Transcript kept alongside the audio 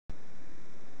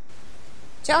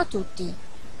Ciao a tutti!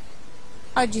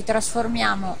 Oggi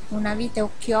trasformiamo una vite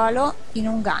occhiolo in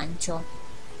un gancio.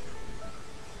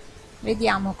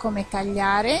 Vediamo come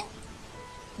tagliare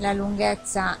la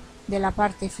lunghezza della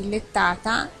parte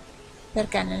filettata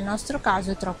perché nel nostro caso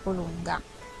è troppo lunga.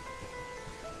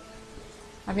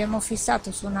 Abbiamo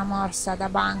fissato su una morsa da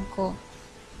banco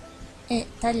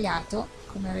e tagliato,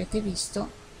 come avete visto,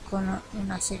 con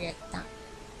una seghetta.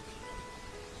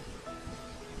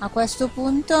 A questo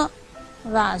punto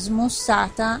va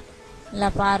smussata la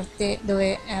parte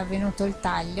dove è avvenuto il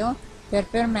taglio per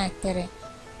permettere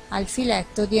al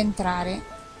filetto di entrare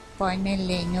poi nel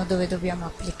legno dove dobbiamo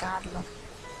applicarlo.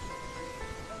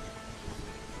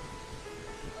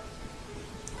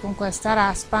 Con questa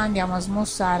raspa andiamo a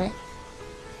smussare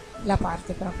la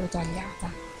parte proprio tagliata.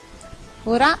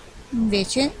 Ora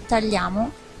invece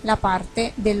tagliamo la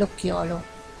parte dell'occhiolo.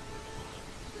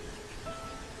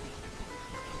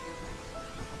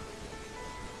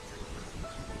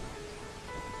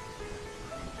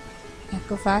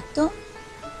 Ecco fatto.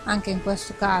 Anche in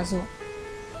questo caso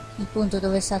il punto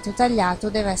dove è stato tagliato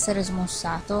deve essere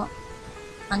smussato,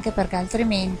 anche perché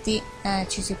altrimenti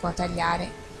ci si può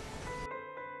tagliare.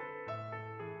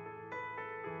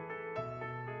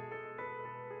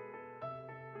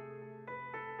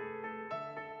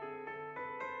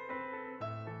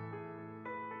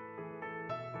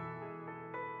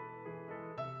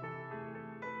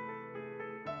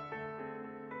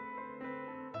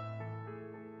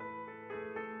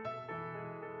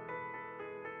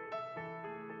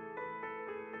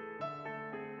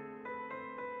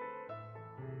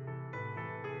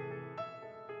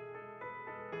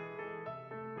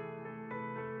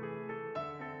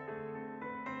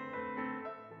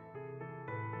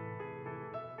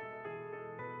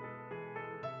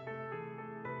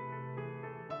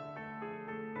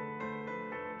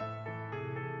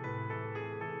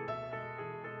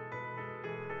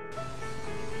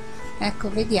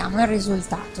 Ecco, vediamo il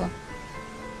risultato.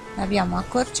 L'abbiamo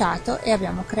accorciato e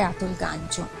abbiamo creato il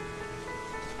gancio.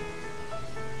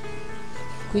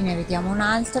 Qui ne vediamo un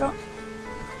altro.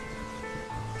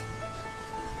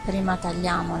 Prima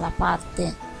tagliamo la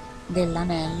parte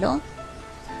dell'anello .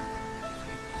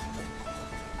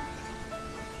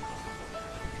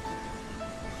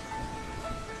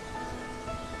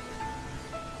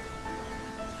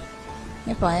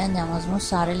 E poi andiamo a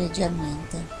smussare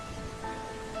leggermente.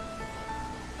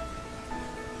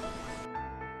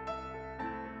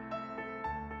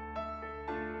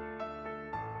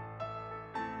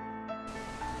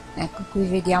 Ecco, qui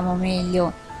vediamo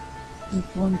meglio il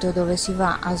punto dove si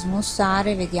va a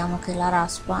smussare, vediamo che la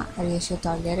raspa riesce a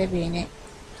togliere bene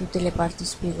tutte le parti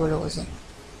spigolose.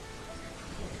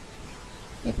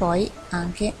 E poi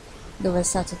anche dove è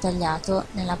stato tagliato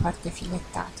nella parte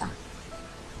filettata.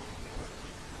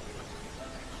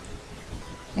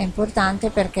 È importante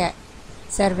perché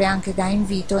serve anche da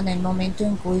invito nel momento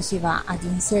in cui si va ad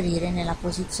inserire nella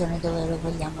posizione dove lo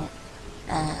vogliamo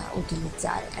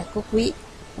utilizzare. Ecco qui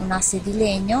un asse di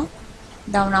legno,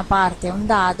 da una parte un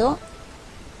dado,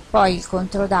 poi il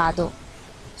controdado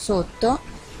sotto,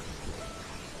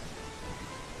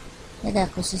 ed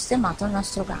ecco sistemato il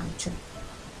nostro gancio.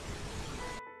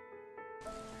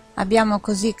 Abbiamo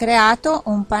così creato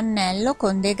un pannello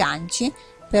con dei ganci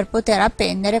per poter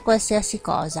appendere qualsiasi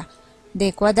cosa,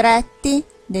 dei quadretti,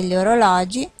 degli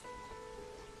orologi.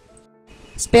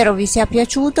 Spero vi sia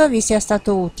piaciuto e vi sia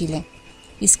stato utile.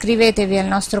 Iscrivetevi al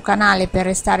nostro canale per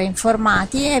restare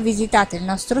informati e visitate il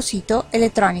nostro sito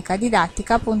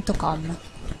elettronicadidattica.com.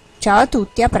 Ciao a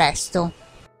tutti, a presto!